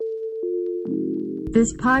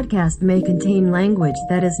This podcast may contain language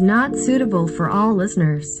that is not suitable for all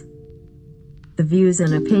listeners. The views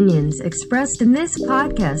and opinions expressed in this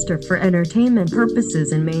podcast are for entertainment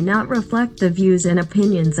purposes and may not reflect the views and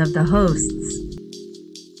opinions of the hosts.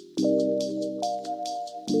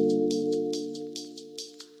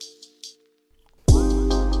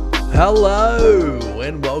 Hello,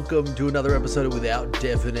 and welcome to another episode of Without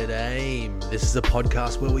Definite Aim. This is a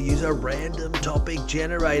podcast where we use a random topic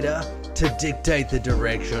generator to dictate the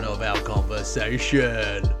direction of our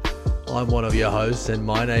conversation. I'm one of your hosts, and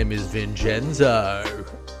my name is Vincenzo.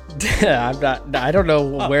 I don't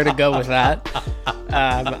know where to go with that.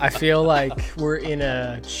 I feel like we're in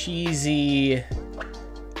a cheesy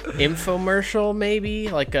infomercial, maybe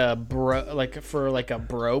like a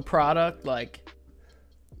bro product. Like,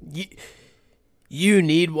 you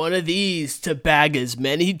need one of these to bag as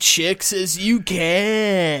many chicks as you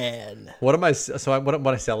can. What am I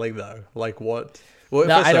selling though? Like what? Well,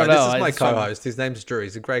 No, I don't know. This is my co-host. His name's Drew.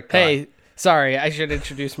 He's a great guy. Hey, sorry, I should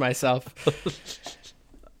introduce myself.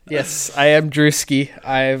 Yes, I am Drewski.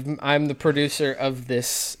 I'm the producer of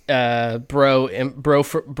this bro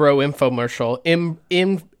infomercial.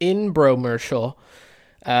 Bromercial.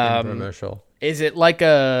 Infomercial. Is it like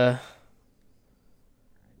a?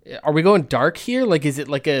 Are we going dark here? Like, is it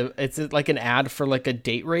like an ad for like a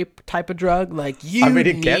date rape type of drug? Like, you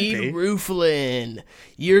need Rufalin.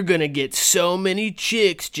 You're gonna get so many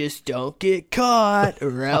chicks, just don't get caught,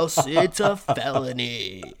 or else it's a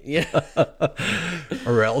felony. Yeah.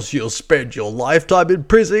 Or else you'll spend your lifetime in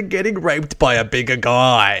prison getting raped by a bigger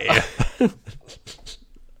guy.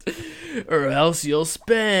 Or else you'll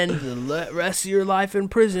spend the rest of your life in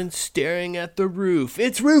prison staring at the roof.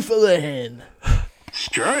 It's Rufalin.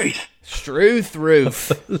 Struth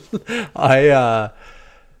roof.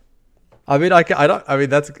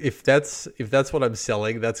 If that's what I'm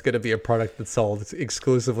selling, that's going to be a product that's sold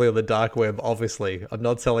exclusively on the dark web. Obviously, I'm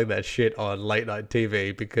not selling that shit on late night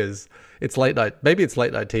TV because it's late night. Maybe it's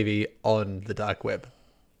late night TV on the dark web.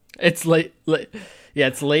 It's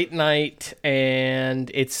it's late night, and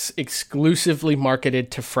it's exclusively marketed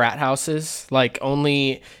to frat houses. Like,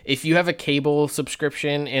 only if you have a cable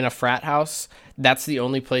subscription in a frat house, that's the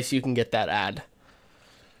only place you can get that ad.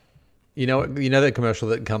 You know that commercial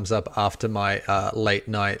that comes up after my late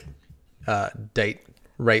night date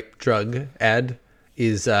rape drug ad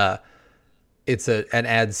is it's an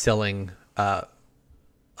ad selling a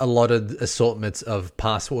lot of assortments of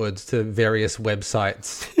passwords to various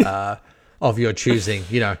websites of your choosing.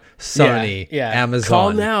 You know, Sony, Amazon.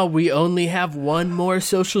 Call now. We only have one more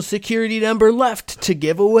social security number left to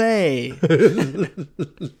give away.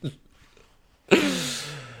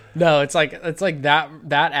 No, it's like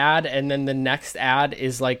that ad, and then the next ad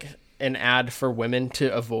is like an ad for women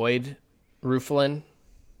to avoid Rufalin.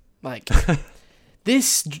 Like,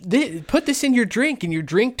 this put this in your drink, and your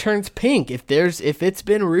drink turns pink if it's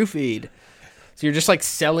been roofied. So you're just like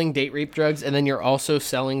selling date rape drugs, and then you're also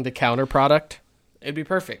selling the counter product. It'd be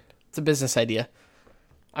perfect. It's a business idea.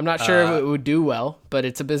 I'm not sure if it would do well, but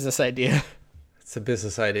it's a business idea. It's a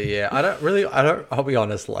business idea. Yeah, I'll be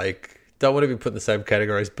honest. Like, don't want to be put in the same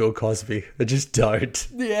category as Bill Cosby. I just don't.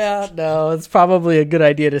 Yeah, no, it's probably a good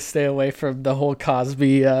idea to stay away from the whole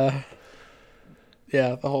Cosby. The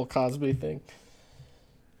whole Cosby thing.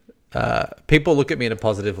 People look at me in a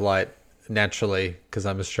positive light naturally because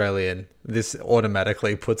I'm Australian. This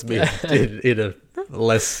automatically puts me in a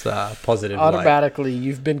less positive light. Automatically,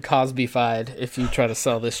 you've been Cosby-fied if you try to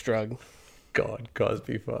sell this drug. God,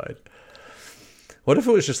 Cosby-fied. What if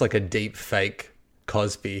it was just like a deep fake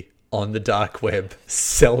Cosby on the dark web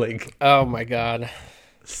selling? Oh my God.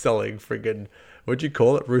 Selling friggin', what'd you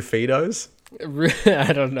call it? Roofitos?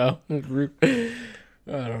 I don't know.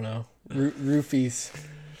 Roofies.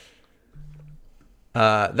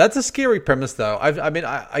 That's a scary premise, though.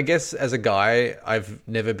 I guess as a guy, I've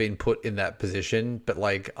never been put in that position, but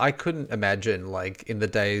like, I couldn't imagine, like, in the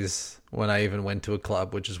days when I even went to a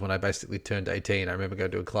club, which is when I basically turned 18. I remember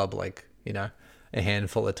going to a club, like, you know, a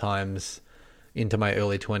handful of times into my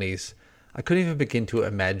early 20s. I couldn't even begin to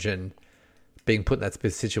imagine being put in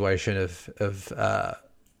that situation of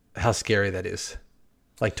how scary that is,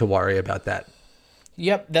 like, to worry about that.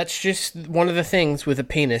 Yep, that's just one of the things with a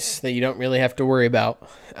penis that you don't really have to worry about.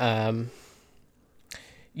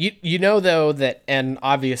 You know, though, that, and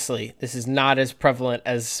obviously this is not as prevalent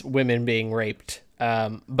as women being raped,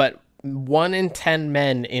 but 1 in 10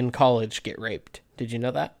 men in college get raped. Did you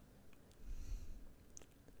know that?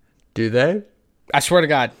 Do they? I swear to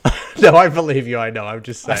God. No, I believe you. I know. I'm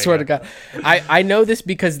just saying. I swear to God. I know this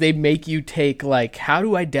because they make you take, like, how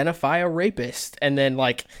to identify a rapist, and then,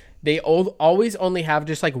 like, they always only have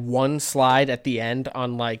just like one slide at the end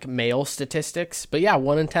on like male statistics. But yeah,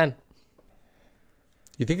 1 in 10.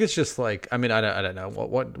 You think it's just like, I mean, I don't know.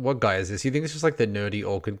 What guy is this? You think it's just like the nerdy,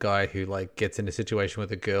 awkward guy who like gets in a situation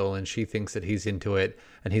with a girl and she thinks that he's into it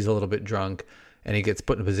and he's a little bit drunk and he gets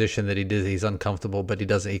put in a position that he's uncomfortable, but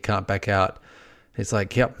he can't back out. It's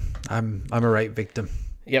like, yep, I'm a rape victim.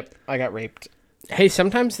 Yep, I got raped. Hey,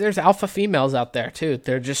 sometimes there's alpha females out there too.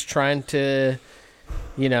 They're just trying to,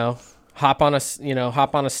 hop on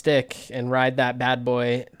a stick and ride that bad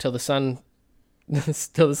boy till the sun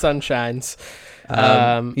shines.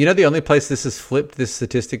 The only place this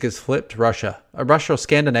statistic is flipped, Russia or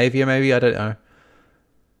Scandinavia, maybe, I don't know.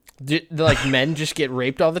 Like men just get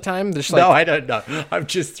raped all the time? No, I don't know. I'm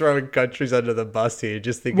just throwing countries under the bus here,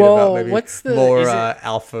 just thinking about maybe more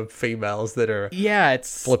alpha females that are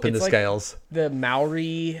flipping the scales. The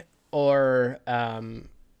Maori or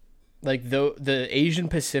like the Asian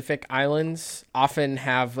Pacific islands often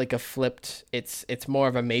have like a flipped. It's more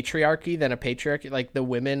of a matriarchy than a patriarchy. Like the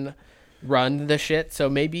women run the shit,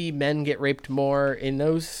 so maybe men get raped more in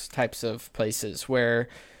those types of places where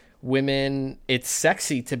women, it's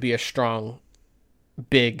sexy to be a strong,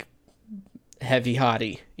 big, heavy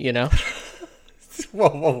hottie,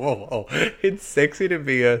 Whoa. It's sexy to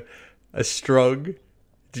be a strong,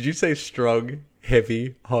 did you say strong,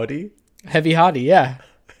 heavy hottie? Heavy hottie, yeah.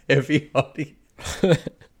 Heavy hottie.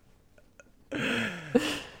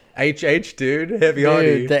 HH, dude. Heavy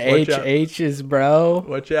hottie. The HHs, bro.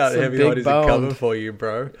 Watch out. Heavy hotties are coming for you,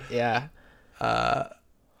 bro. Yeah.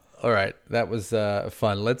 All right, that was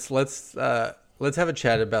fun. Let's have a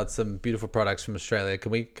chat about some beautiful products from Australia.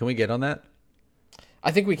 Can we get on that?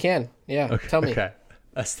 I think we can. Yeah. Okay, Tell me. Okay.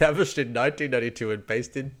 Established in 1992 and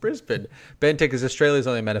based in Brisbane, Bentech is Australia's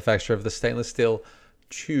only manufacturer of the stainless steel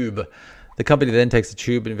tube. The company then takes the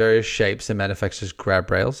tube in various shapes and manufactures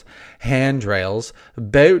grab rails, handrails,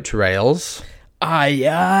 boat rails. Aye,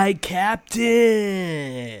 aye,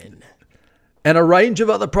 Captain. And a range of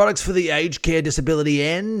other products for the aged care, disability,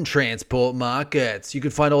 and transport markets. You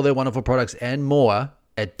can find all their wonderful products and more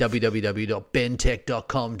at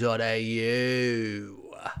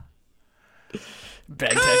www.bentech.com.au.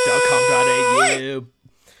 Bentech.com.au.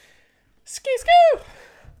 Ski.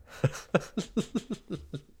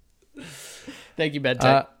 Thank you,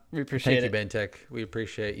 Bentech. We appreciate it. Thank you, Bentech. We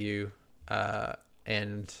appreciate you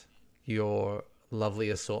and your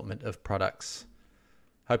lovely assortment of products.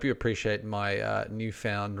 Hope you appreciate my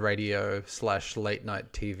newfound radio / late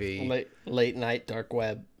night TV. Late night dark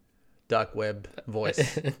web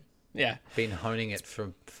voice. Yeah. Been honing it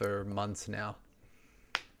for months now.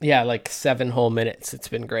 Yeah, like 7 whole minutes. It's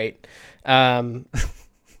been great.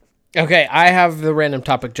 Okay, I have the random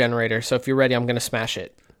topic generator, so if you're ready, I'm going to smash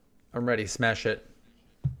it. I'm ready. Smash it.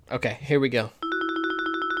 Okay, here we go.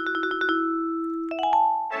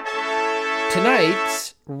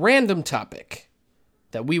 Tonight's random topic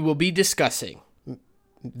that we will be discussing,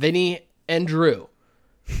 Vinny and Drew,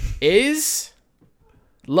 is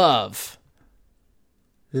love.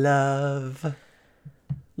 Love.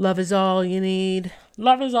 Love is all you need.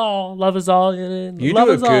 Love is all. Love is all you need. You love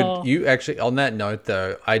do a is good. all. You actually, on that note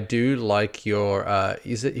though, I do like your.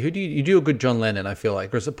 Is it who do you do a good John Lennon? I feel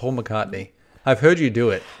like, or is it Paul McCartney? I've heard you do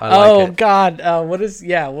it. I like it. God, what is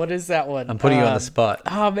that one? I'm putting you on the spot.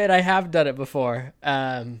 Oh man, I have done it before.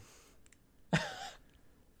 I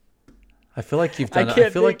feel like you've done it. I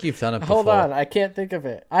feel like you've done it before. Hold on, I can't think of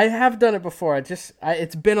it. I have done it before.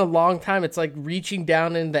 It's been a long time. It's like reaching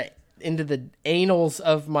down into the anals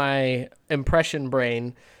of my impression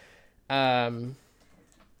brain. I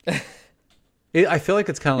feel like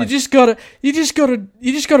it's kind of like you just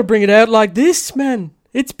gotta bring it out like this, man.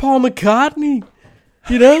 It's Paul McCartney.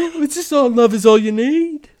 It's just all love is all you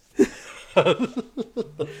need. It's I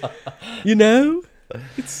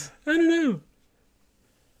don't know.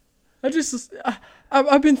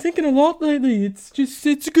 I've been thinking a lot lately.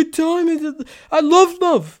 It's a good time. I love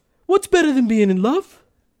love. What's better than being in love?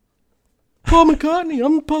 Paul McCartney.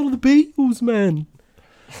 I'm part of the Beatles, man.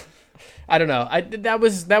 I don't know. That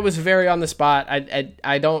was very on the spot.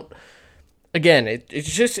 I don't. Again,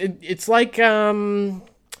 it's like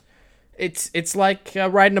it's like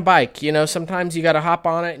riding a bike. Sometimes you got to hop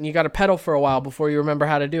on it and you got to pedal for a while before you remember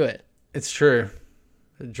how to do it. It's true.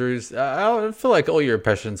 Drew's, I feel like all your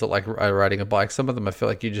impressions are like riding a bike. Some of them I feel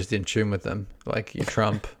like you're just in tune with them. Like your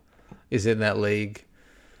Trump is in that league.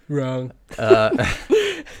 Wrong.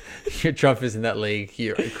 Your Trump is in that league.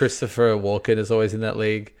 Your Christopher Walken is always in that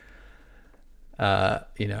league. I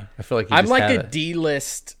feel like you I'm just like have a it.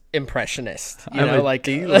 D-list impressionist. You I'm know, a like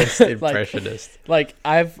D-list impressionist. Like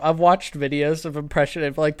I've watched videos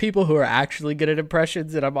of like people who are actually good at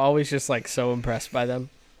impressions, and I'm always just like so impressed by them.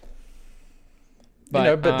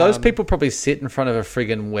 But those people probably sit in front of a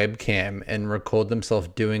friggin' webcam and record themselves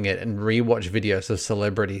doing it and rewatch videos of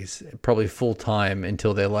celebrities probably full time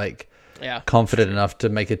until they're like confident enough to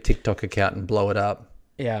make a TikTok account and blow it up.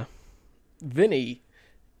 Yeah. Vinny,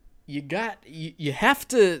 you have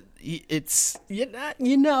to, it's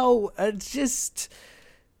just,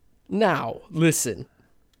 now, listen,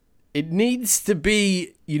 it needs to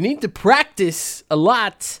be, you need to practice a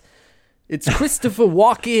lot. It's Christopher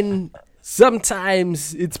Walken.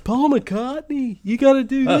 Sometimes it's Paul McCartney. You gotta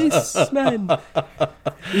do this, man.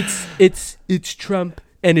 It's Trump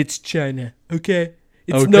and it's China. Okay,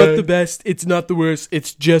 it's not the best. It's not the worst.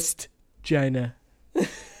 It's just China.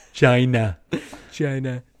 China.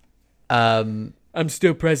 I'm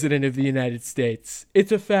still president of the United States.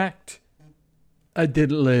 It's a fact. I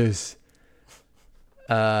didn't lose.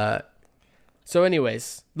 So,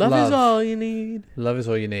 anyways, love is all you need. Love is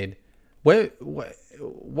all you need.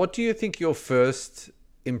 What do you think your first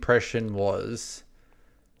impression was?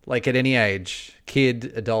 Like at any age,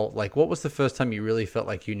 kid, adult, like what was the first time you really felt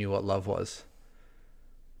like you knew what love was?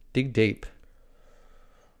 Dig deep.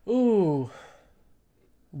 Ooh.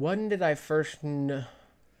 When did I first know?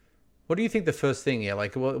 What do you think the first thing? Yeah,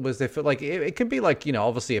 like what was there? Like it could be like, you know,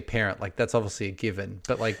 obviously a parent, like that's obviously a given.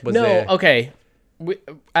 But like, was there? No, okay.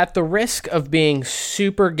 At the risk of being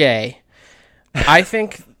super gay, I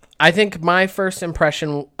think my first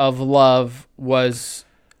impression of love was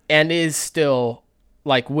and is still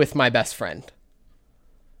like with my best friend.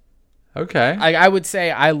 Okay. I would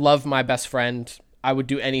say I love my best friend. I would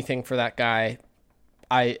do anything for that guy.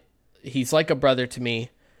 He's like a brother to me.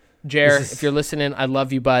 If you're listening, I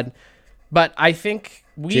love you, bud. But I think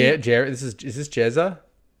is this Jezza?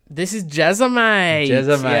 This is Jezza, mate.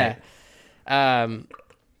 Yeah.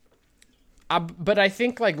 But I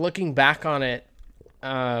think like looking back on it,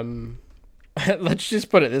 let's just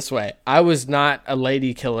put it this way. I was not a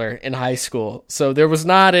lady killer in high school, so there was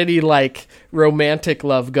not any like romantic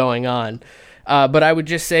love going on. But I would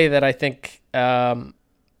just say that I think,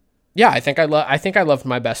 I think I loved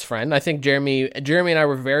my best friend. I think Jeremy and I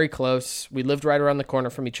were very close. We lived right around the corner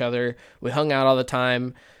from each other. We hung out all the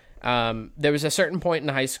time. There was a certain point in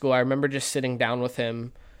high school, I remember just sitting down with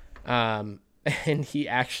him, and he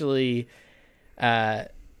actually,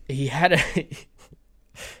 he had a,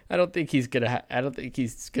 I don't think he's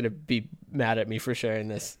gonna be mad at me for sharing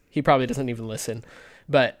this. He probably doesn't even listen.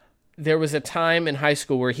 But there was a time in high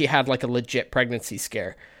school where he had like a legit pregnancy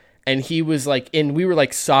scare. And he was like we were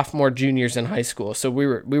like sophomore juniors in high school. So we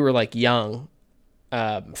were like young,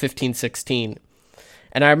 15, 16.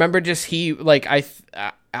 And I remember just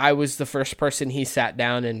I was the first person he sat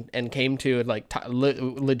down and came to and like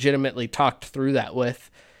legitimately talked through that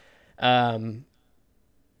with.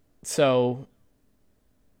 So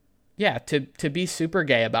yeah, to be super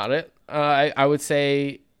gay about it, I would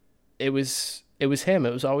say it was him.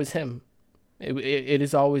 It was always him. It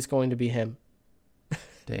is always going to be him.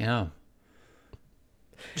 Damn.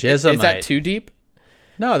 Jezza, Is that too deep?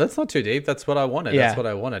 No, that's not too deep. That's what I wanted. Yeah. That's what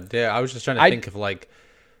I wanted. Yeah, I was just trying to think of like...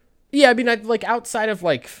 Yeah, I mean, like outside of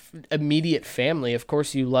like immediate family, of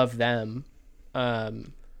course you love them. I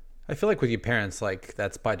feel like with your parents, like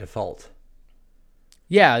that's by default.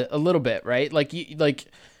 Yeah, a little bit, right? Like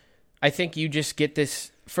I think you just get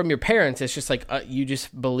this from your parents. It's just like you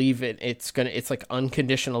just believe it. It's like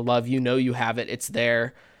unconditional love. You know you have it. It's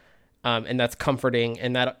there. And that's comforting,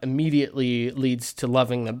 and that immediately leads to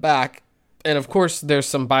loving them back. And of course, there's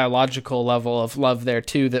some biological level of love there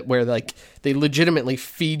too, that where like they legitimately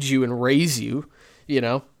feed you and raise you, you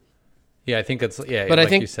know? Yeah, I think it's but like I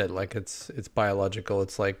think you said, like it's biological.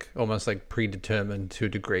 It's like almost like predetermined to a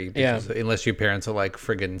degree, because unless your parents are like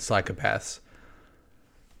friggin' psychopaths,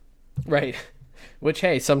 right? Which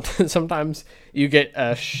hey, sometimes you get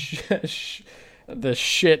the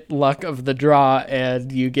shit luck of the draw,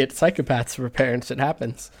 and you get psychopaths for parents. It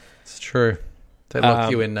happens. It's true. They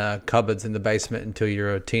lock you in cupboards in the basement until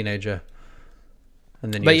you're a teenager,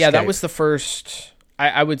 and then. But yeah, that was the first.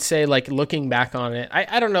 I would say, like looking back on it,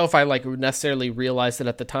 I don't know if I like necessarily realized it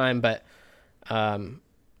at the time, but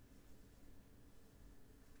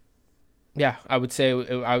yeah, I would say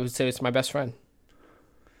it's my best friend.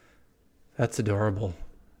 That's adorable.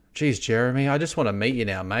 Jeez, Jeremy, I just want to meet you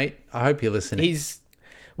now, mate. I hope you're listening. This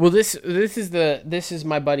is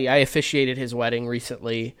my buddy. I officiated his wedding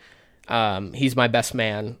recently. He's my best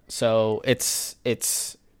man. So it's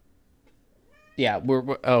yeah, we're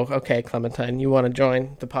okay, Clementine, you want to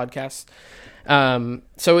join the podcast?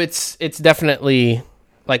 So it's definitely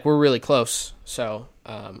Like, we're really close. So,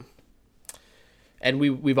 and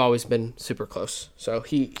we've always been super close. So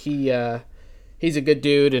he's a good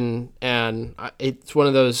dude, and it's one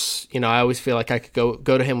of those, you know, I always feel like I could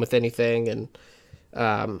go to him with anything, and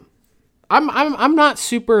I'm not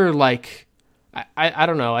super like, I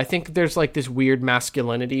don't know. I think there's like this weird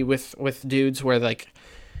masculinity with dudes where, like,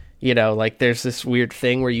 you know, like there's this weird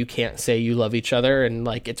thing where you can't say you love each other, and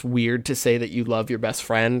like it's weird to say that you love your best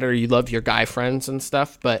friend or you love your guy friends and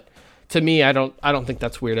stuff. But to me, I don't think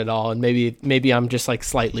that's weird at all. And maybe I'm just like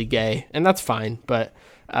slightly gay, and that's fine. But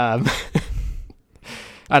I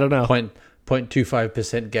don't know.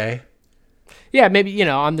 0.25% gay. Yeah, maybe, you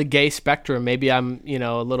know, on the gay spectrum, maybe I'm, you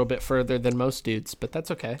know, a little bit further than most dudes, but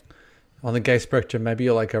that's okay. On the gay spectrum, maybe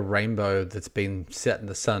you're like a rainbow that's been set in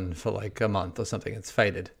the sun for like a month or something. It's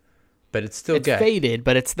faded, but it's still gay. It's faded,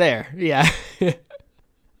 but it's there. Yeah.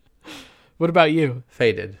 What about you?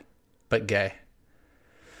 Faded, but gay.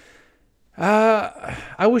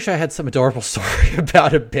 I wish I had some adorable story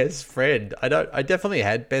about a best friend. I definitely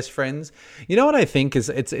had best friends. You know what I think is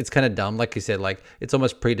it's kind of dumb. Like you said, like it's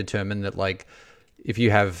almost predetermined that like if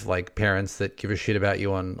you have like parents that give a shit about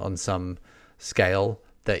you on some scale,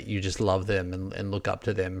 that you just love them and look up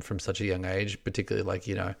to them from such a young age, particularly like,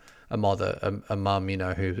 you know, a mother, a mum, you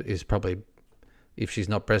know, who is probably, if she's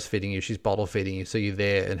not breastfeeding you, she's bottle feeding you. So you're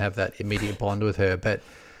there and have that immediate bond with her. But,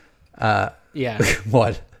 Yeah.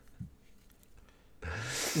 what?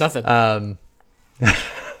 Nothing. I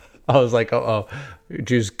was like,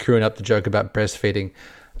 just crewing up the joke about breastfeeding,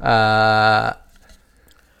 or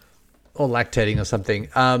lactating or something.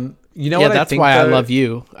 You know what? That's I think, why though? I love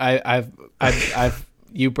you. I've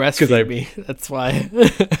you breastfeed me. That's why.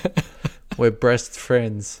 We're breast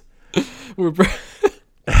friends. We're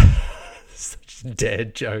Such a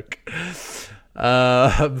dad joke.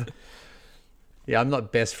 Yeah, I'm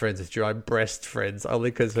not best friends with you. I'm breast friends, only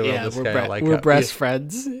because we're on the scale. we're breast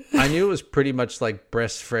friends. I knew it was pretty much like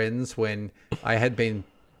breast friends when I had been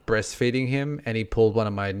breastfeeding him, and he pulled one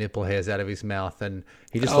of my nipple hairs out of his mouth, and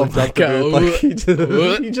he just looked up at me, like he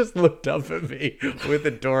just looked up at me with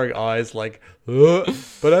adoring eyes, like, but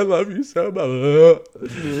I love you so much.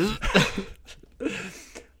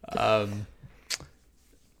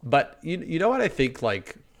 But you know what I think,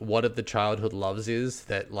 like, one of the childhood loves is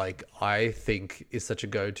that, like, I think is such a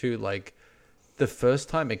go-to, like, the first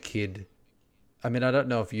time a kid, I mean, I don't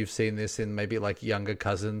know if you've seen this in maybe like younger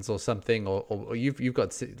cousins or something, or you've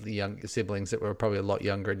got young siblings that were probably a lot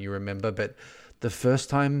younger and you remember, but the first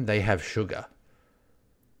time they have sugar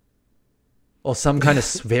or some kind of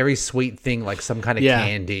very sweet thing, like some kind of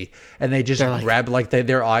candy, and they just grab, like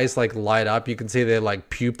their eyes like light up. You can see their like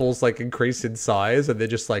pupils like increase in size, and they're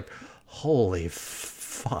just like, holy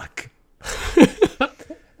fuck.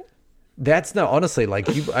 That's no, honestly, like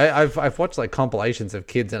I've watched like compilations of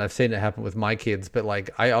kids, and I've seen it happen with my kids, but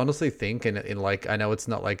like I honestly think in like, I know it's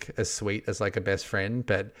not like as sweet as like a best friend,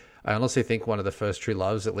 but I honestly think one of the first true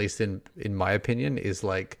loves, at least in my opinion, is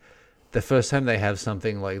like the first time they have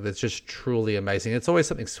something like that's just truly amazing. It's always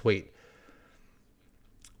something sweet.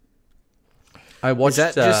 I watched.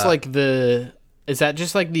 Is that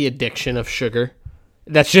just like the addiction of sugar?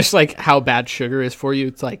 That's just like how bad sugar is for you.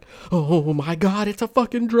 It's like, oh my God, it's a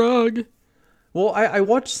fucking drug. Well, I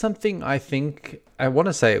watched something, I think, I want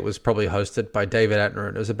to say it was probably hosted by David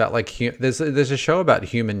Attenborough. It was about like, there's a show about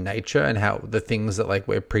human nature and how the things that like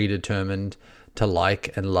we're predetermined to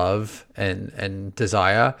like and love and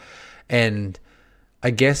desire. And I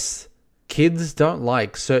guess kids don't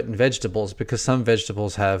like certain vegetables because some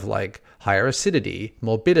vegetables have like higher acidity,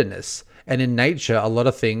 more bitterness. And in nature, a lot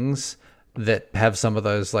of things that have some of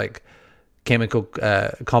those like chemical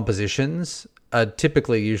compositions are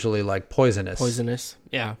typically usually like poisonous.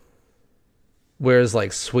 Yeah. Whereas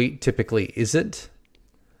like sweet typically isn't.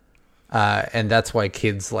 And that's why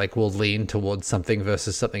kids like will lean towards something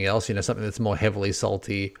versus something else, you know, something that's more heavily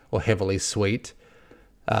salty or heavily sweet.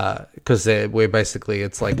 Because we're basically,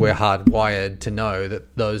 it's like we're hardwired to know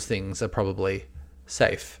that those things are probably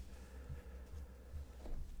safe.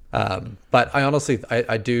 But I honestly,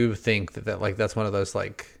 I do think that like, that's one of those,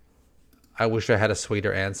 like, I wish I had a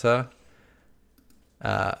sweeter answer.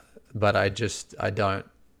 But I don't.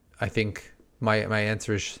 I think my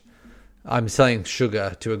answer is I'm selling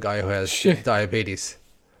sugar to a guy who has diabetes.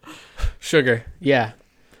 Sugar. Yeah.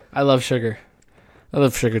 I love sugar. I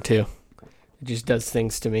love sugar too. It just does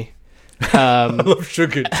things to me. I love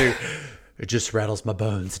sugar too. It just rattles my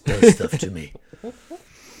bones. It does stuff to me.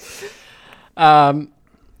 All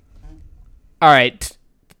right.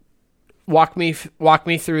 Walk me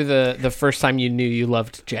through the first time you knew you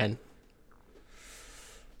loved Jen.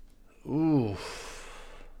 Ooh.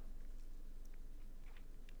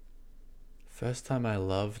 First time I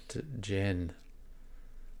loved Jen.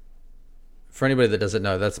 For anybody that doesn't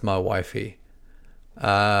know, that's my wifey.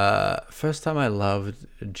 First time I loved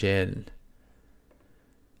Jen.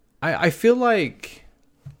 I feel like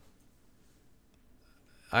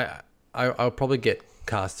I'll probably get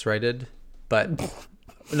castrated, but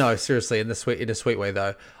no, seriously, in a sweet way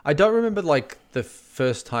though. I don't remember like the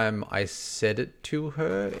first time I said it to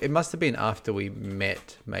her. It must have been after we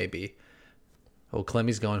met, maybe. Oh,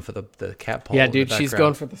 Clemmy's going for the cat pole. Yeah, dude, she's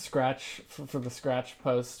going for the scratch for the scratch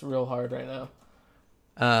post real hard right now.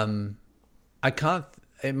 I can't.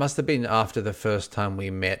 It must have been after the first time we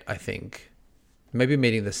met. I think maybe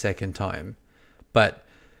meeting the second time, but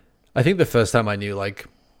I think the first time I knew, like,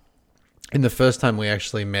 in the first time we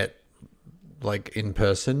actually met, like in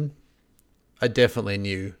person, I definitely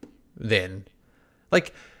knew then.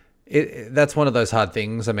 Like, that's one of those hard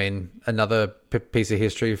things. I mean, another piece of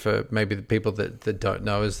history for maybe the people that don't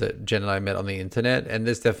know is that Jen and I met on the internet, and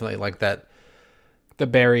there's definitely like that. The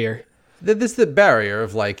barrier. There's the barrier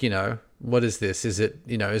of like, you know, what is this? Is it,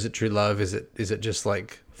 you know, is it true love? Is it just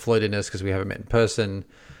like flirtiness because we haven't met in person?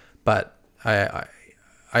 But I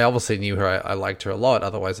obviously knew her. I liked her a lot.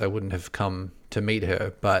 Otherwise, I wouldn't have come to meet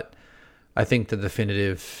her. But I think the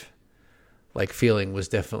definitive like feeling was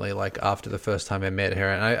definitely like after the first time I met her,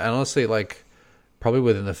 and I honestly like probably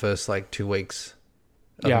within the first like 2 weeks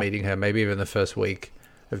of meeting her, maybe even the first week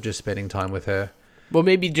of just spending time with her. Well,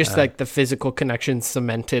 maybe just like the physical connection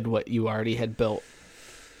cemented what you already had built,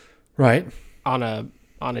 right? On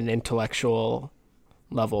an intellectual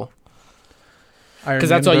level, because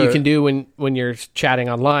that's all you can do when you're chatting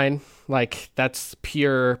online. Like, that's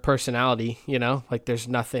pure personality, you know. Like, there's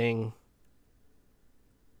nothing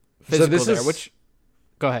physical there. Which,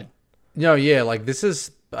 go ahead. No, yeah, like this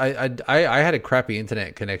is. I had a crappy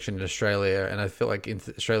internet connection in Australia, and I feel like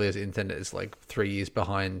Australia's internet is like 3 years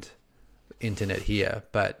behind internet here,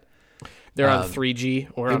 but they're on 3G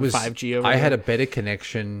or on 5G over there. I had a better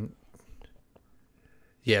connection.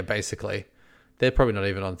 Yeah, basically. They're probably not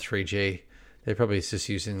even on 3G. They're probably just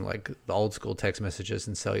using like the old school text messages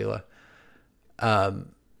and cellular. I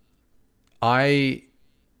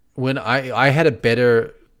had a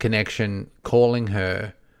better connection calling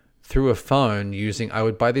her through a phone I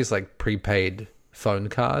would buy these like prepaid phone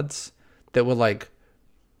cards that were like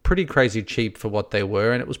pretty crazy cheap for what they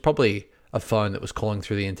were, and it was probably a phone that was calling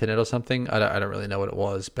through the internet or something. I don't really know what it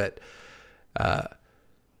was, but I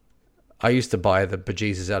used to buy the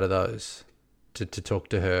bejesus out of those to talk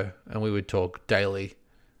to her, and we would talk daily,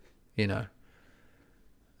 you know.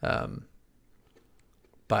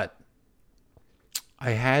 But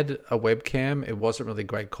I had a webcam. It wasn't really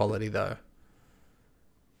great quality though.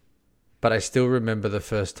 But I still remember the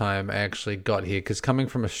first time I actually got here, because coming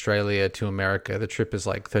from Australia to America, the trip is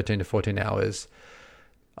like 13 to 14 hours.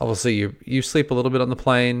 Obviously, you sleep a little bit on the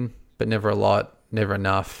plane, but never a lot, never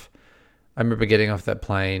enough. I remember getting off that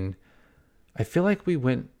plane. I feel like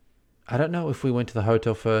I don't know if we went to the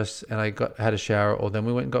hotel first and I had a shower, or then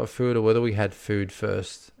we went and got food, or whether we had food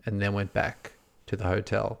first and then went back to the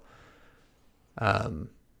hotel.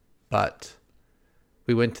 But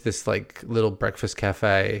we went to this like little breakfast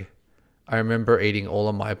cafe. I remember eating all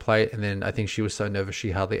of my plate, and then I think she was so nervous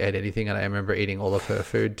she hardly ate anything, and I remember eating all of her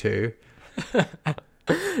food too.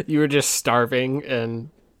 You were just starving and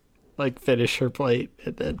like finish her plate,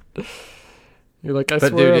 and then you're like, I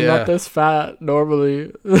swear I'm not this fat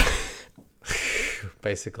normally.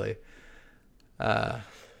 Basically. But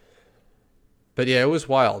yeah, it was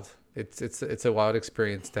wild. It's a wild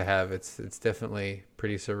experience to have. It's definitely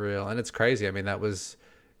pretty surreal, and it's crazy. I mean,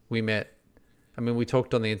 we met. I mean, we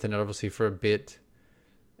talked on the internet obviously for a bit,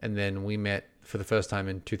 and then we met for the first time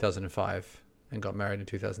in 2005 and got married in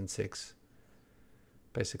 2006.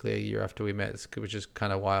 Basically a year after we met, which is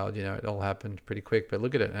kind of wild. You know, it all happened pretty quick. But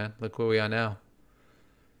look at it, man. Look where we are now.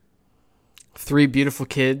 3 beautiful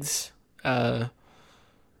kids,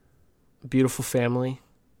 beautiful family.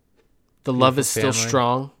 The love is still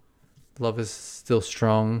strong. Love is still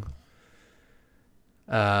strong.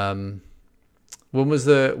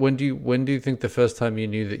 When do you think the first time you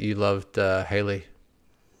knew that you loved Haley?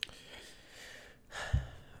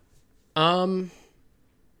 I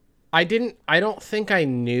don't think I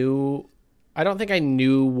knew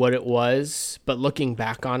what it was, but looking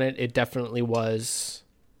back on it, it definitely was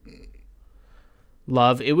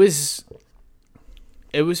love. It was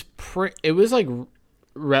like,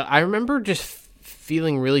 I remember just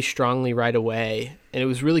feeling really strongly right away, and it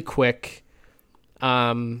was really quick.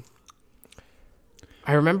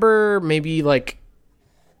 I remember maybe it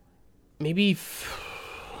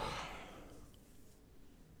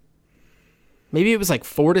was like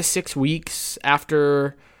 4 to 6 weeks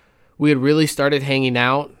after we had really started hanging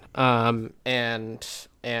out, and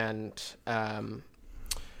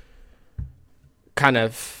kind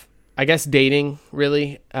of, I guess, dating,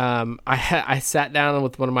 really. I sat down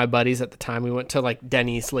with one of my buddies at the time. We went to like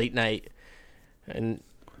Denny's late night, and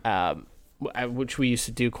which we used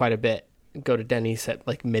to do quite a bit. Go to Denny's at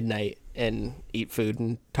like midnight and eat food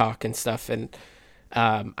and talk and stuff. And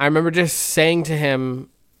I remember just saying to him,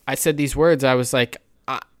 I said these words. I was like,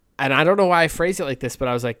 and I don't know why I phrased it like this, but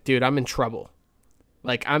I was like, dude, I'm in trouble.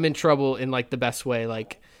 Like, I'm in trouble in like the best way.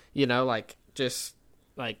 Like, you know, like just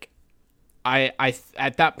like I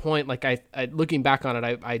at that point, like I looking back on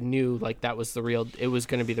it, I knew like that was it was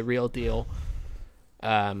going to be the real deal.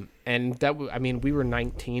 And that, I mean, we were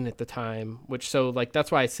 19 at the time, which, so like,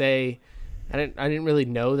 that's why I say, I didn't really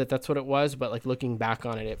know that that's what it was, but like looking back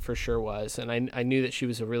on it, it for sure was. And I knew that she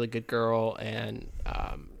was a really good girl, and,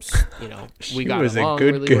 you know, we got along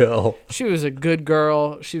really well. She was a good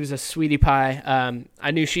girl. She was a good girl. She was a sweetie pie.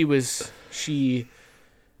 I knew she was it.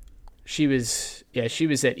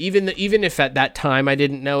 Even if at that time I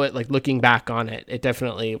didn't know it, like looking back on it, it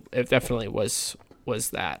definitely was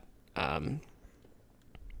that.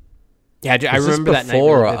 Yeah, I remember that night.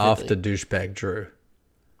 Before or after douchebag Drew?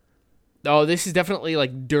 Oh, this is definitely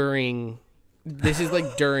like during. This is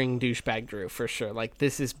like during douchebag Drew for sure. Like,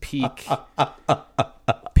 this is peak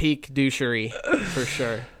douchery for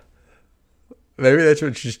sure. Maybe that's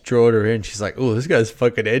what just drawed her in. She's like, "Oh, this guy's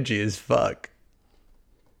fucking edgy as fuck."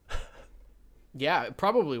 Yeah,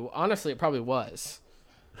 probably. Honestly, it probably was.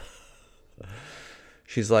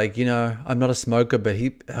 She's like, you know, I'm not a smoker, but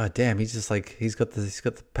damn, he's just like, he's got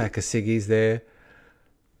the pack of ciggies there.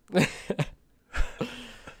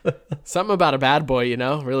 Something about a bad boy, you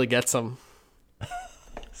know, really gets him.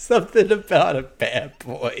 Something about a bad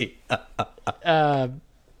boy.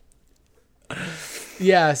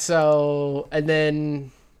 Yeah. So, and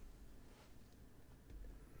then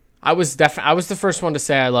I was the first one to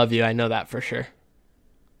say I love you. I know that for sure.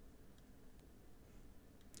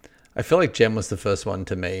 I feel like Jem was the first one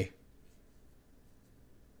to me.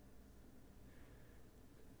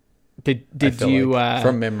 Did you like,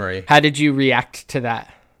 from memory? How did you react to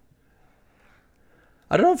that?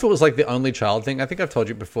 I don't know if it was like the only child thing. I think I've told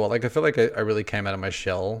you before. Like, I feel like I really came out of my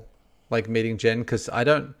shell, like meeting Jen, because I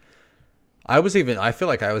feel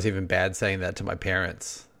like I was even bad saying that to my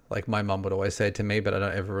parents. Like, my mum would always say it to me, but I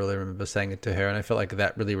don't ever really remember saying it to her. And I feel like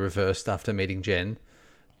that really reversed after meeting Jen.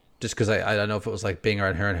 Just because I don't know if it was like being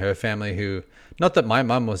around her and her family, who, not that my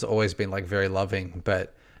mum was always been like very loving,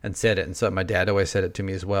 and said it. And so my dad always said it to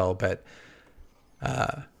me as well. But,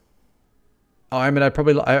 I mean, I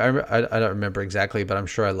don't remember exactly, but I'm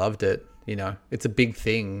sure I loved it. You know, it's a big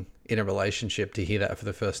thing in a relationship to hear that for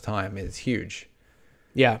the first time. It's huge.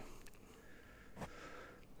 Yeah.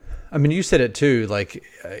 I mean, you said it too, like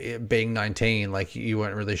being 19, like you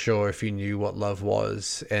weren't really sure if you knew what love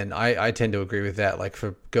was. And I tend to agree with that. Like,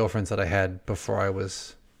 for girlfriends that I had before I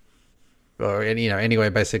was, or, you know, anyway,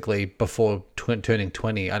 basically before turning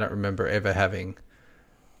 20, I don't remember ever having,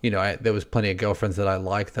 you know, there was plenty of girlfriends that I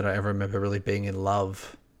liked that I ever remember really being in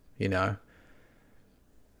love, you know.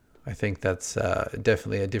 I think that's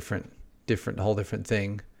definitely a whole different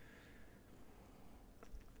thing.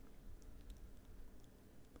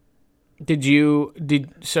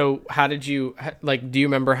 So how did you, like, do you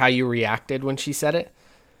remember how you reacted when she said it?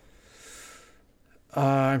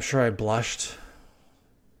 I'm sure I blushed.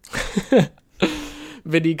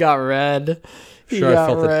 Vinny got red. Sure, I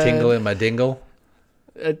felt a tingle in my dingle.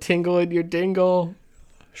 A tingle in your dingle.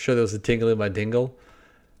 Sure, there was a tingle in my dingle.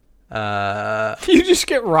 You just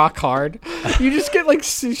get rock hard. You just get like,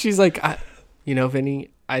 she's like,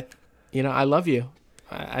 Vinny, I love you.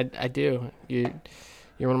 I do.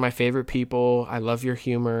 You're one of my favorite people. I love your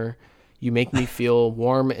humor. You make me feel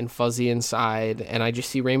warm and fuzzy inside. And I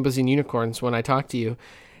just see rainbows and unicorns when I talk to you.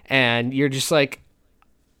 And you're just like,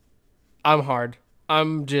 I'm hard.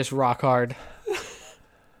 I'm just rock hard.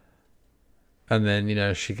 And then, you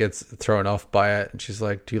know, she gets thrown off by it. And she's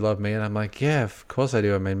like, do you love me? And I'm like, yeah, of course I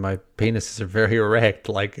do. I mean, my penis is very erect.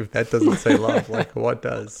 Like, if that doesn't say love, like, what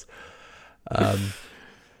does?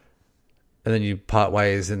 And then you part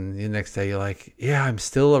ways, and the next day you're like, yeah, I'm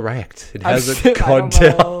still erect. It hasn't gone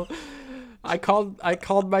down. I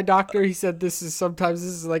called my doctor. He said this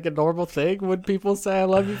is like a normal thing when people say I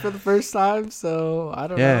love you for the first time. So I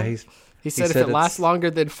don't know. Yeah, he said if it lasts longer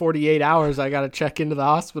than 48 hours, I got to check into the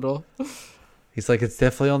hospital. He's like, it's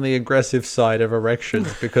definitely on the aggressive side of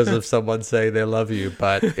erections because of someone saying they love you,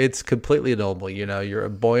 but it's completely normal. You know, you're a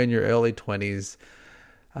boy in your early 20s.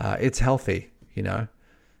 It's healthy, you know.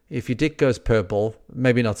 If your dick goes purple,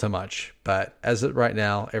 maybe not so much. But as of right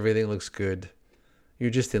now, everything looks good. You're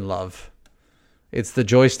just in love. It's the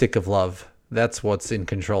joystick of love. That's what's in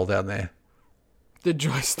control down there. The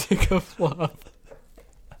joystick of love.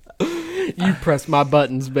 You press my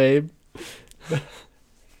buttons, babe.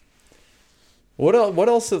 What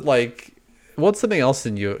else is like? What's something else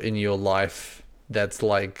in your life that's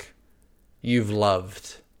like you've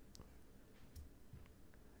loved?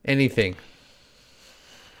 Anything?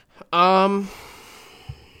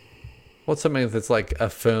 What's something that's like a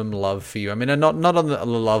firm love for you? I mean, not on the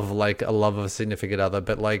love like a love of a significant other,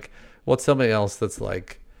 but like what's something else that's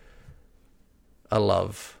like a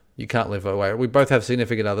love you can't live away? We both have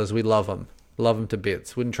significant others. We love them to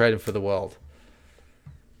bits. Wouldn't trade them for the world.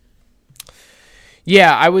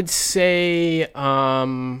 Yeah, I would say I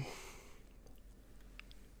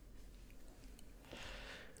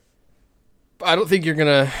don't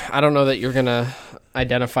know that you're gonna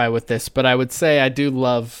identify with this, but I would say I do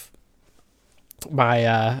love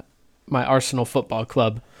my my Arsenal Football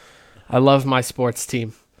Club. I love my sports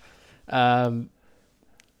team. I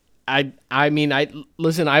mean,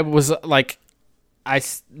 listen, I was like,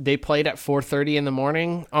 they played at 4:30 in the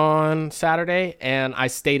morning on Saturday, and I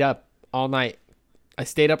stayed up all night. I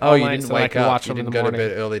stayed up all night so I could watch them in the morning. You didn't go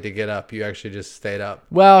to bed early to get up. You actually just stayed up.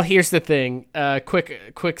 Well, here's the thing.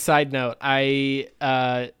 Quick side note. I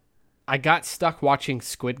got stuck watching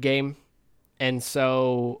Squid Game, and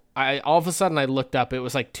so all of a sudden I looked up. It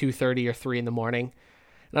was like 2:30 or 3 in the morning.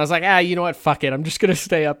 And I was like, you know what? Fuck it. I'm just going to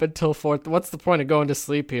stay up until 4. What's the point of going to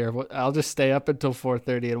sleep here? I'll just stay up until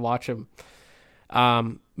 4:30 and watch them.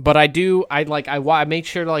 But I make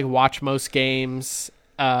sure to like watch most games.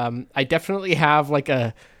 I definitely have like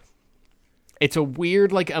it's a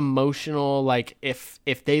weird like emotional, like if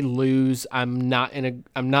they lose, I'm not in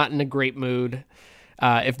a great mood.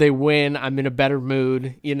 If they win, I'm in a better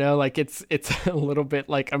mood, you know, like it's a little bit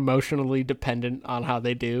like emotionally dependent on how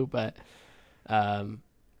they do, but,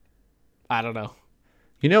 I don't know.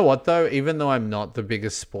 You know what though? Even though I'm not the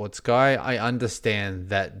biggest sports guy, I understand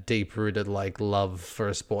that deep-rooted like love for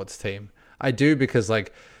a sports team. I do, because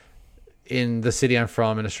like in the city I'm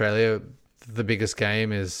from in Australia, the biggest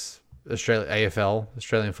game is AFL,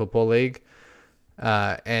 Australian Football League,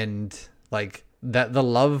 and like that the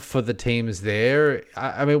love for the teams there.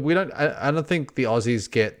 I mean, I don't think the Aussies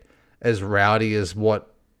get as rowdy as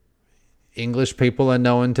what English people are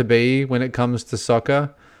known to be when it comes to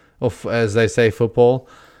soccer, or as they say, football.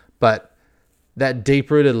 But that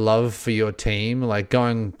deep-rooted love for your team, like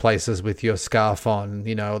going places with your scarf on,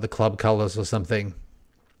 you know, the club colors or something.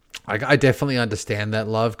 I definitely understand that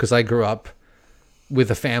love, because I grew up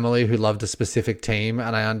with a family who loved a specific team,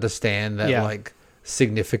 and I understand that like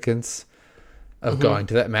significance of going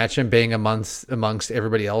to that match and being amongst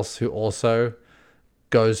everybody else who also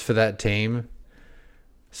goes for that team.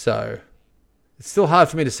 So it's still hard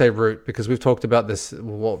for me to say root, because we've talked about this,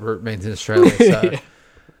 what root means in Australia. So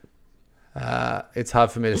it's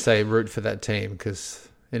hard for me to say root for that team, because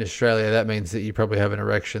in Australia that means that you probably have an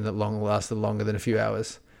erection that lasted longer than a few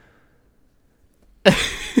hours.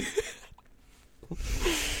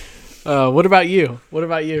 What about you?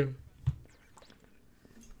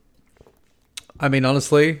 I mean,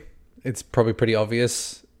 honestly, it's probably pretty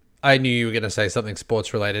obvious. I knew you were going to say something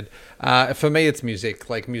sports related. For me, it's music.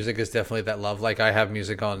 Like, music is definitely that love. Like, I have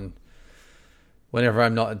music on whenever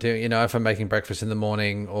I'm not doing, you know, if I'm making breakfast in the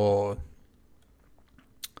morning, or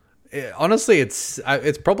honestly, it's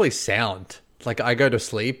probably sound. Like, I go to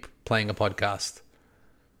sleep playing a podcast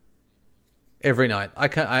every night.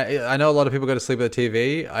 I know a lot of people go to sleep with a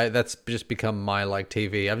TV. That's just become my like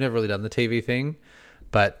TV. I've never really done the TV thing,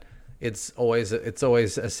 but it's always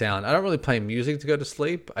a sound. I don't really play music to go to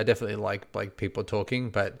sleep. I definitely like people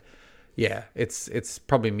talking, but yeah, it's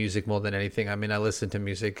probably music more than anything. I mean, I listen to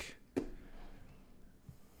music.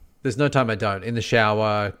 There's no time I don't. In the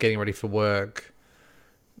shower, getting ready for work,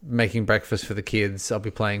 making breakfast for the kids, I'll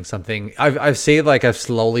be playing something. I've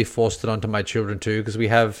slowly forced it onto my children too, because we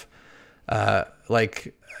have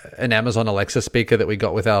like an Amazon Alexa speaker that we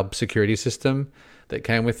got with our security system that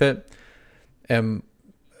came with it.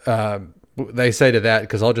 They say to that,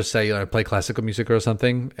 because I'll just say, you know, play classical music or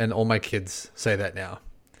something, and all my kids say that now.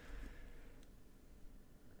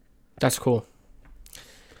 That's cool.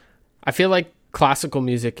 I feel like classical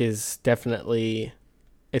music is definitely,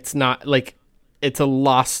 it's not like, it's a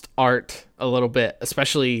lost art a little bit,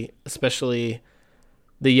 especially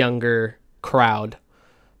the younger crowd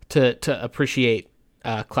to appreciate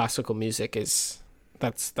classical music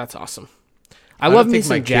that's awesome. I love me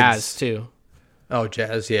some jazz too. Oh,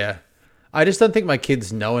 jazz, yeah. I just don't think my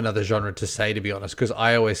kids know another genre to say, to be honest, because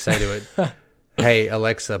I always say to it, hey,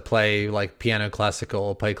 Alexa, play like piano classical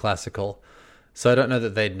or play classical. So I don't know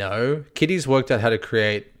that they know. Kitty's worked out how to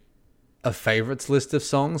create a favorites list of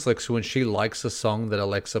songs. Like, so when she likes a song that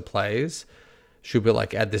Alexa plays, she'll be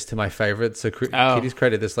like, add this to my favorites. So Kitty's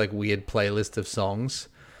created this like weird playlist of songs.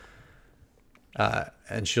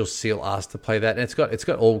 And she'll ask to play that. And it's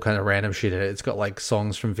got all kind of random shit in it. It's got like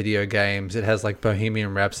songs from video games. It has like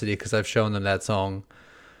Bohemian Rhapsody because I've shown them that song.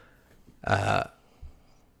 And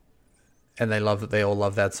they all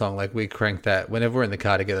love that song. Like we crank that whenever we're in the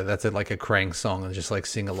car together. That's like a crank song and just like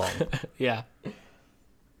sing along. Yeah.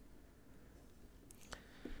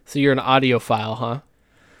 So you're an audiophile, huh?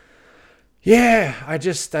 Yeah, I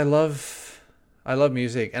love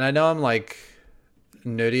music, and I know I'm like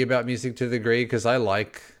nerdy about music to the degree because I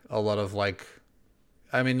like a lot of like,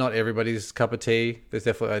 I mean, not everybody's cup of tea. I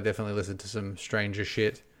definitely listen to some stranger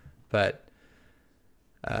shit, but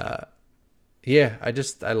yeah, I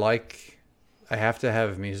have to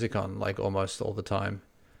have music on like almost all the time,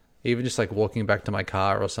 even just like walking back to my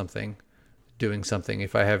car or something, doing something.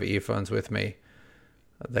 If I have earphones with me,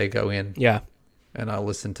 they go in. Yeah. And I'll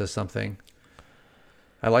listen to something.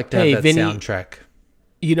 I like to have that Vinny, soundtrack.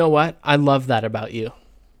 You know what? I love that about you.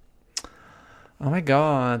 Oh my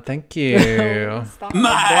God, thank you. Stop. I'm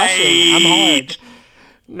blushing. I'm hard.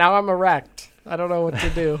 Now I'm erect. I don't know what to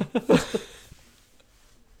do.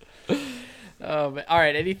 All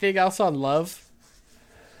right, anything else on love?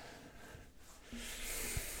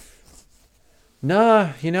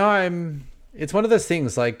 No, it's one of those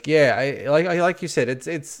things like, yeah, I like you said,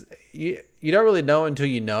 it's you don't really know until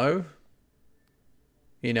you know,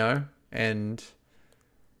 and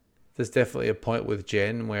there's definitely a point with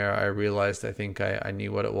Jen where I realized I think I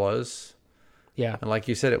knew what it was. Yeah. And like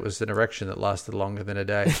you said, it was an erection that lasted longer than a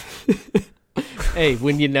day. Hey,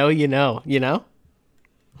 when you know, you know, you know?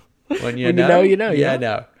 When you know, yeah, yeah.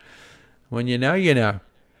 no. When you know, you know.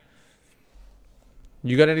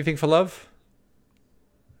 You got anything for love?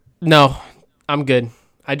 No, I'm good.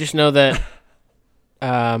 I just know that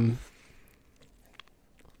I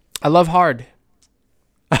love hard.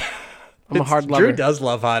 I'm a hard lover. Drew does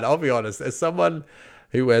love hard, I'll be honest. As someone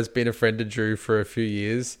who has been a friend to Drew for a few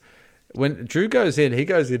years, when Drew goes in, he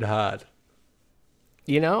goes in hard.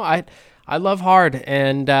 I love hard,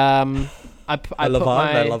 and I love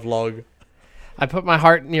hard and I love long. I put my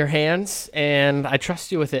heart in your hands, and I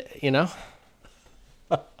trust you with it,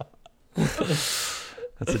 That's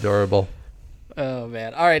adorable. Oh,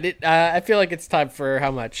 man. All right, I feel like it's time for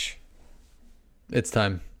how much? It's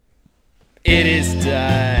time. It is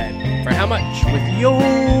time for how much with your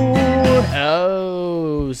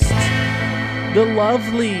host, the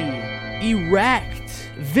lovely, erect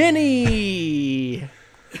Vinny.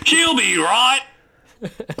 She'll be right.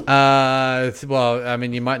 Well, I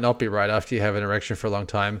mean, you might not be right after you have an erection for a long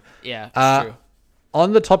time. Yeah, that's true.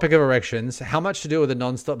 On the topic of erections, how much to do with a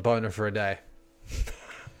non-stop boner for a day?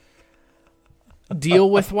 Deal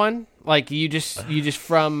with one? Like you just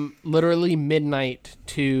from literally midnight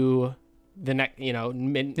to the next,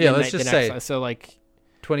 midnight. Yeah, let's just say so like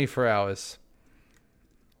 24 hours.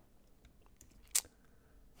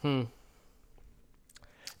 Honestly,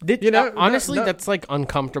 that's like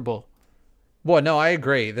uncomfortable. Well, no, I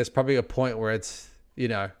agree. There's probably a point where it's,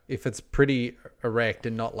 if it's pretty erect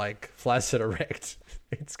and not like flaccid erect,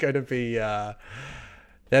 it's going to be, that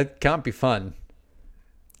can't be fun.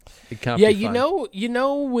 It can't be fun.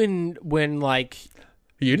 When like,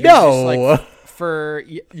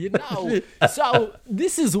 so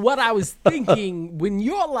this is what I was thinking. When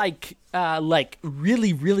you're like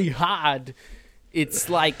really, really hard, it's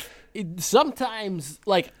like, sometimes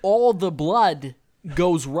like all the blood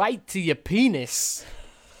goes right to your penis.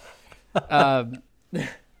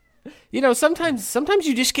 Sometimes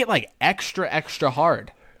you just get like extra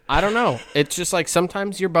hard. I don't know. It's just like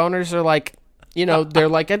sometimes your boners are like, they're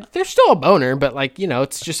like they're still a boner, but like,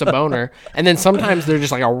 it's just a boner. And then sometimes they're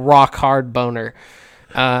just like a rock hard boner.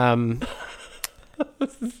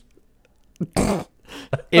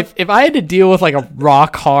 If I had to deal with like a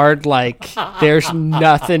rock hard, like there's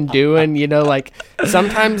nothing doing, like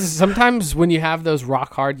sometimes when you have those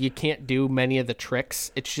rock hard, you can't do many of the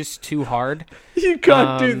tricks. It's just too hard. You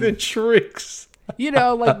can't do the tricks.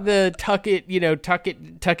 Like the tuck it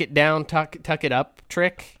down, tuck it up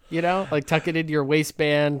trick, like tuck it into your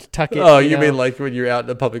waistband, tuck it. Oh, you mean like when you're out in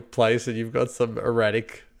a public place and you've got some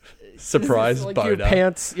erratic surprise like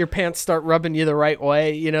boner. Your pants start rubbing you the right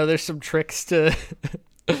way. There's some tricks to.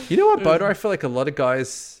 You know what, boner? I feel like a lot of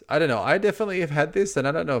guys. I don't know. I definitely have had this, and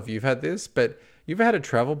I don't know if you've had this, but you ever had a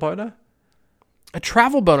travel boner? A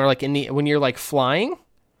travel boner, like when you're like flying.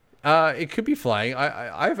 It could be flying.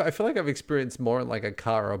 I feel like I've experienced more in like a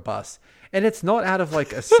car or a bus, And it's not out of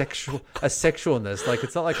like a sexualness. Like,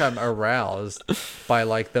 it's not like I'm aroused by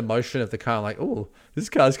like the motion of the car. I'm like, oh, this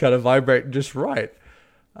car's kind of vibrating just right.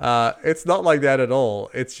 It's not like that at all.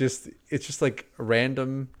 It's just like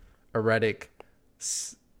random, erratic,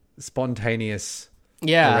 spontaneous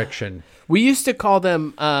erection. We used to call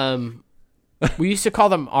them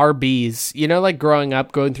RBs. You know, like growing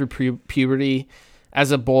up, going through puberty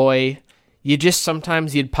as a boy,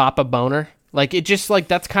 sometimes you'd pop a boner. Like, it just, like,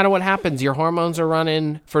 that's kind of what happens. Your hormones are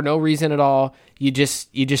running for no reason at all. You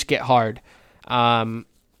just get hard.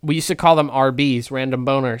 We used to call them RBs, random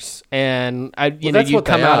boners. And you'd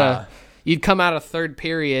come out of third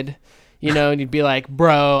period, you know, and you'd be like,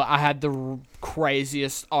 bro, I had the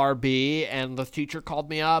craziest RB, and the teacher called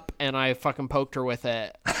me up, and I fucking poked her with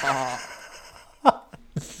it.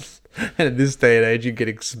 And in this day and age, you get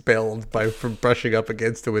expelled from brushing up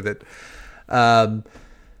against her with it.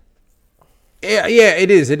 Yeah,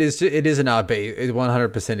 it is. It is an RB. It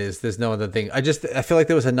 100% is. There's no other thing. I feel like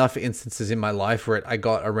there was enough instances in my life where I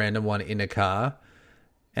got a random one in a car,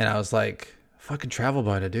 and I was like, "Fucking travel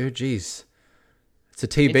boner, dude. Jeez, it's a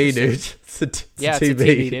TB, dude. It's a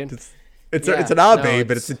TB, dude. It's an RB,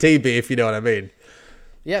 but it's a TB, if you know what I mean."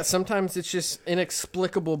 Yeah, sometimes it's just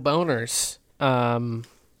inexplicable boners.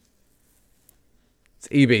 It's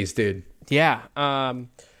EBs, dude. Yeah.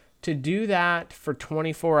 To do that for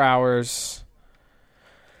 24 hours.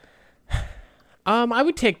 I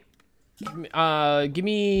would give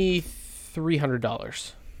me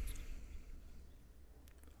 $300.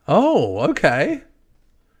 Oh, okay.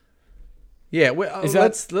 Yeah,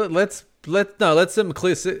 let's a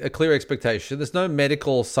clear expectation. There's no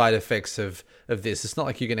medical side effects of this. It's not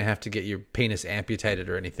like you're going to have to get your penis amputated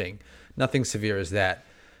or anything. Nothing severe as that.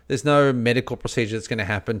 There's no medical procedure that's going to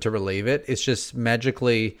happen to relieve it. It's just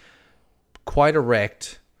magically quite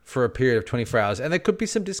erect for a period of 24 hours. And there could be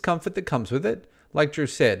some discomfort that comes with it. Like Drew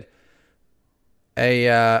said,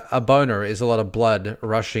 a boner is a lot of blood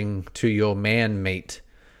rushing to your man meat.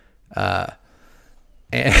 And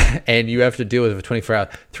you have to deal with it for 24 hours.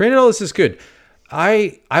 $300 is good.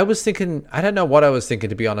 I was thinking, I don't know what I was thinking,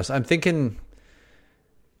 to be honest. I'm thinking,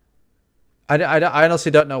 I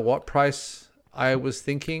honestly don't know what price I was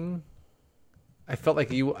thinking. I felt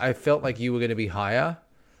like you were going to be higher.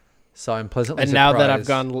 So I'm pleasantly surprised.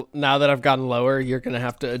 Now that I've gone lower, you're going to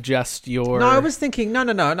have to adjust your... No, I was thinking, no.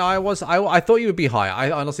 I thought you would be higher.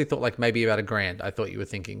 I honestly thought like maybe about $1,000. I thought you were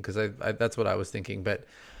thinking, because that's what I was thinking. But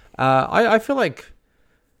I feel like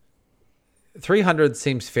 300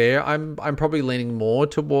 seems fair. I'm probably leaning more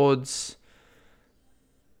towards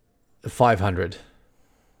 500.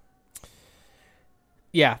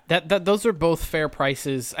 Yeah, those are both fair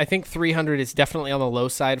prices. I think 300 is definitely on the low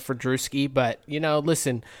side for Drewski, but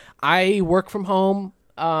listen, I work from home.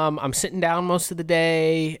 I'm sitting down most of the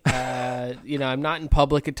day. I'm not in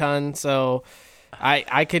public a ton, so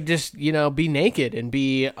I could just be naked and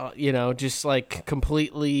be just like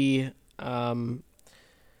completely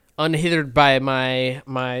unhindered by my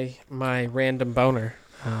random boner.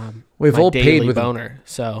 We've all peed with boner,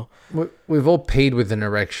 so we've all peed with an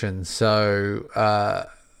erection. So a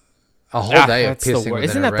whole day of pissing with an erection.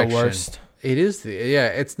 Isn't that the worst? It is.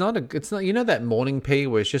 It's not. That morning pee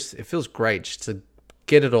where it feels great just to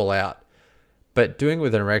get it all out. But doing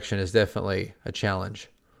with an erection is definitely a challenge.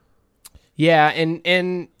 Yeah,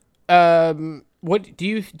 and what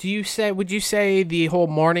do you say? Would you say the whole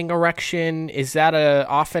morning erection, is that a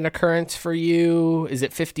often occurrence for you? Is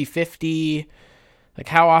it 50-50? Like,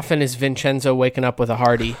 how often is Vincenzo waking up with a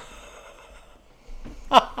Hardy?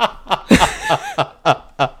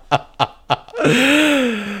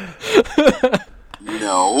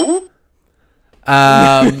 No.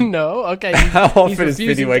 No. Okay. How often is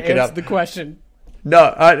Vinny waking up? The question.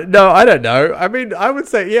 No, I don't know. I mean, I would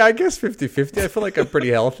say, I guess 50-50. I feel like I'm pretty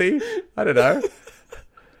healthy. I don't know.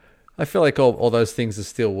 I feel like all those things are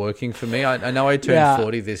still working for me. I know I turned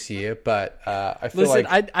 40 this year, but I feel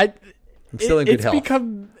I'm still in good health.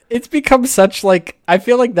 It's become such like, I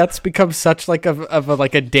feel like that's become such like of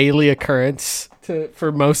a daily occurrence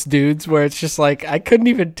for most dudes, where it's just like, I couldn't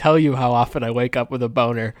even tell you how often I wake up with a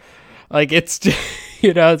boner. Like, it's just,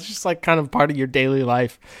 it's just like kind of part of your daily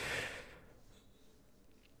life.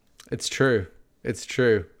 It's true.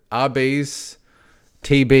 RBs,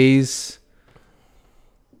 TBs,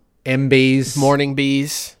 MBs, morning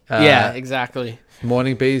bees. Yeah, exactly.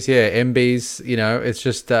 Morning bees, MBs, it's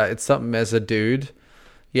just, it's something as a dude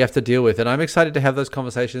you have to deal with. And I'm excited to have those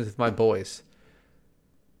conversations with my boys.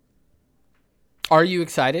 Are you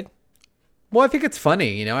excited? Well, I think it's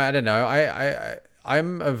funny, I don't know.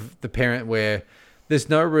 I'm of the parent where there's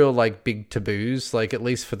no real like big taboos, like at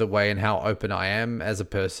least for the way and how open I am as a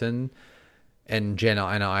person. and Jenna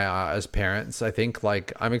and I are as parents. I think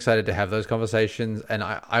like I'm excited to have those conversations, and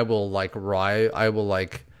I will like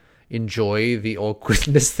enjoy the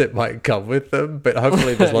awkwardness that might come with them, but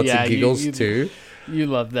hopefully there's lots of giggles too. You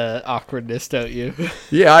love the awkwardness, don't you?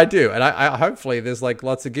 Yeah, I do. And I hopefully there's like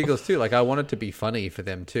lots of giggles too. Like I want it to be funny for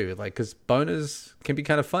them too. Like, cause boners can be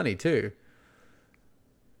kind of funny too.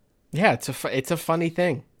 Yeah. It's a funny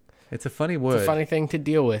thing. It's a funny word. It's a funny thing to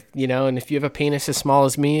deal with, you know, and if you have a penis as small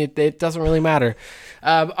as me, it doesn't really matter.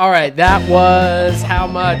 All right. That was How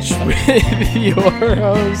Much with your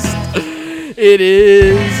host. It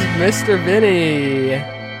is Mr. Vinny.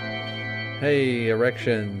 Hey,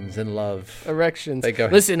 erections and love. Erections. They go,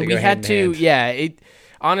 Listen, they we go had hand to, in hand. yeah, it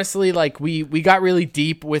honestly, like we got really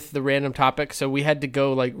deep with the random topic, so we had to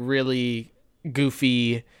go like really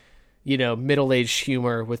goofy, you know, middle-aged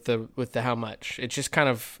humor with the How Much. It's kind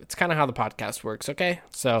of how the podcast works, okay?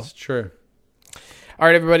 So It's true. all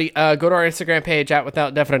right, everybody, go to our Instagram page at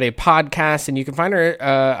Without Definite A Podcast, and you can find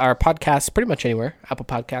our podcasts pretty much anywhere: Apple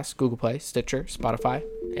Podcasts, Google Play, Stitcher, Spotify,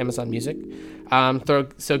 Amazon Music.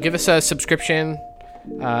 So give us a subscription,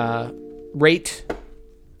 rate,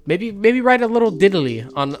 maybe write a little diddly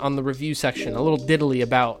on the review section, a little diddly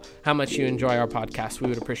about how much you enjoy our podcast. We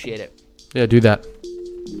would appreciate it. Yeah, do that.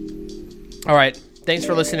 All right, thanks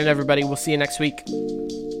for listening, everybody. We'll see you next week.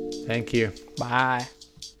 Thank you. Bye.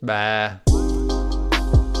 Bye.